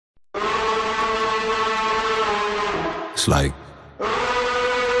It's like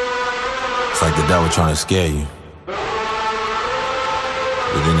the devil trying to scare you. But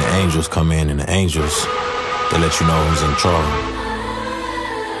then the angels come in, and the angels, they let you know who's in trouble.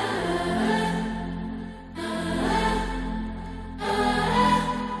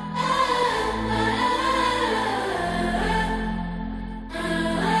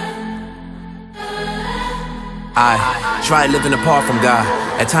 I tried living apart from God.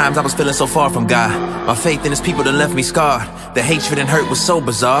 At times I was feeling so far from God. My faith in his people done left me scarred. The hatred and hurt was so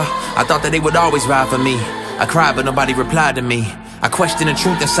bizarre. I thought that they would always ride for me. I cried but nobody replied to me. I questioned the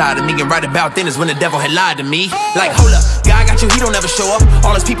truth inside of me, and right about then is when the devil had lied to me. Like, hold up, God got you, he don't ever show up.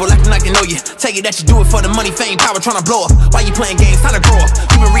 All his people acting like they know you. Tell you that you do it for the money, fame, power, trying to blow up. Why you playing games, time to grow up.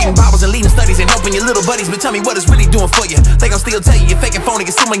 You been reading Bibles and leading studies and helping your little buddies, but tell me what it's really doing for you. They gon' still tell you you're faking, phony,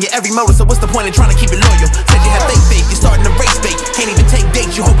 consuming your every motive. So what's the point in trying to keep it loyal? Said you have fake faith, you're starting to race bait. Can't even take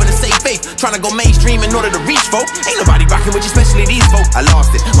dates, you hoping to save faith. Trying to go mainstream in order to reach folk. Ain't nobody rocking with you, especially these folk. I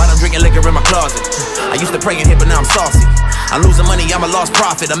lost it, while I'm drinking liquor in my closet. I used to pray and hit, but now I'm saucy. I'm losing money, I'm a lost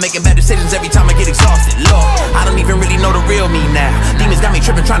prophet. I'm making bad decisions every time I get exhausted. Lord, I don't even really know the real me now. Demons got me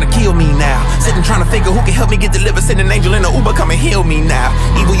tripping, trying to kill me now. Sitting trying to figure who can help me get delivered. Send an angel in an Uber, come and heal me now.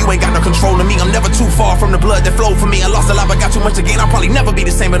 Evil, you ain't got no control of me. I'm never too far from the blood that flowed for me. I lost a lot, but got too much to gain. I'll probably never be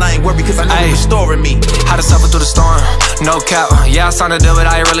the same, but I ain't worried because I know you're restoring me. Had to suffer through the storm, no cap. Yeah, I signed a deal, but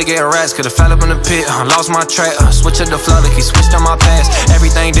I ain't really getting rest. Could've fell up in the pit, lost my track. Switch up the flow like he switched on my past.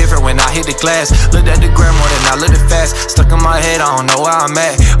 Everything different when I hit the glass. Looked at the gram more than I looked at fast. Stuck in my head, I don't know where I'm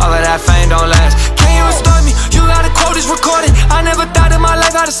at. All of that fame don't last. Can you restore me? You gotta quote this recording. I never thought in my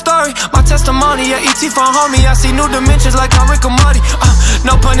life I had a story. My testimony, yeah, ET from homie. I see new dimensions like I'm Rick and Morty.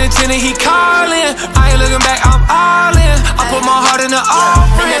 No pun intended, he calling. I ain't looking back, I'm all in. I put my heart in the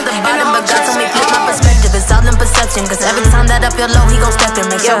offering. Been at the bottom, but God told me flip my perspective. It's all in perception, cause every time that I feel low, he gon' step in.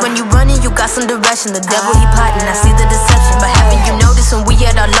 Make sure when you running, you got some direction. The devil, he plotting, I see the deception. But haven't you noticed when we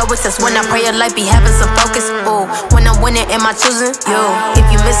at our lowest? That's when I pray a life be having some focus. Ooh, when I'm winning, am I choosing you? If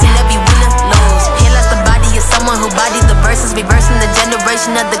you missing, every winner lose. Here lies the body of someone who bodied the verses. Reversing the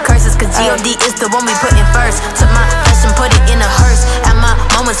generation of the curses. Cause God is the one we putting first. Took my flesh and put it in a hearse. At my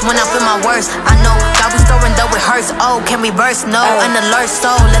moments when I feel my worst, I know God restoring though it hurts. Oh, can reverse? No, an alert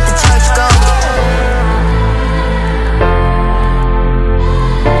soul, let the church go.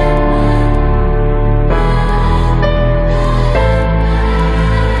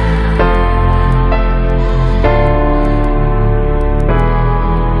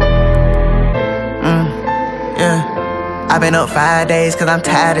 I've been up 5 days cause I'm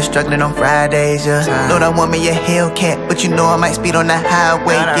tired of struggling on Fridays, yeah. Know that want me a Hellcat, but you know I might speed on that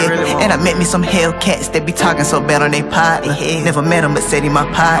highway, yeah. And I met me some Hellcats, they be talking so bad on they partner. Never met him but said he my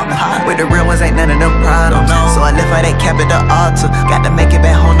partner. With the real ones ain't none of them problems. So I left all that cap at the altar. Got to make it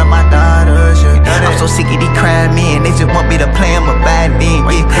back home to my daughters, yeah. I'm so sick of these crying men, they just want me to play them or buy them,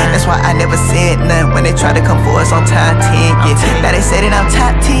 yeah. That's why I never said nothing when they try to come for us on top 10, yeah. Now they say that I'm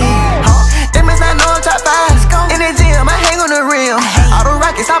top 10, They must not know I'm top 5. In the gym, I hang on the rim. All the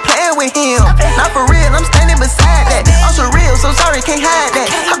rockets, I'm playing with him. Not for real, I'm standing beside that. I'm so real, so sorry, can't hide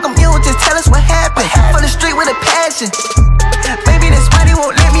that. How come you don't just tell us what happened? For the street with a passion. Maybe that's why they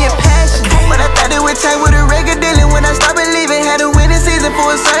won't let me a passion. But I thought it would change with a regular dealing. When I started believing, had a winning season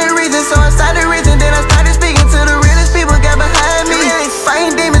for a certain reason. So I started reaching, then I started speaking to the realest people got behind me.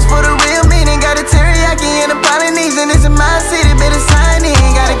 Fighting demons for the real meaning. Got a teriyaki and a Polynesian. This is my city, better sign in.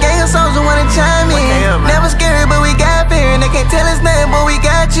 Got a gang of souls who wanna chime in. Never scary, but we got fear. And they can't tell us nothing, but we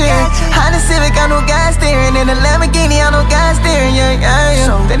got you. Honda Civic, I know God steering. And the Lamborghini, I know God steering. Yeah, yeah,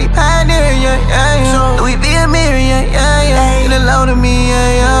 yeah. Then he pioneering, yeah, yeah, yeah. Louis V. Mirror, yeah, yeah, yeah. You alone to me,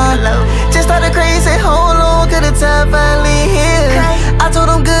 yeah, yeah. Just started crazy, hold on, cause the time finally here. I told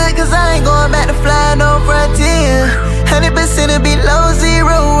them good, cause I ain't going back to fly no frontier. 100% below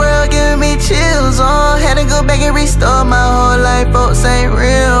zero, world giving me chills. Oh, had to go back and restore my whole life, folks ain't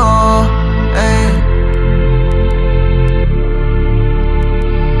real.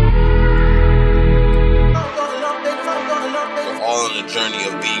 All on the journey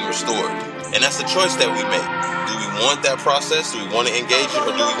of being restored. And that's the choice that we make. Do we want that process? Do we want to engage it?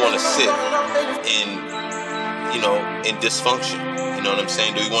 Or do we want to sit in dysfunction? You know what I'm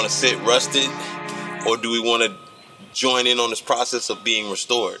saying? Do we want to sit rusted? Or do we want to join in on this process of being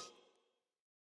restored?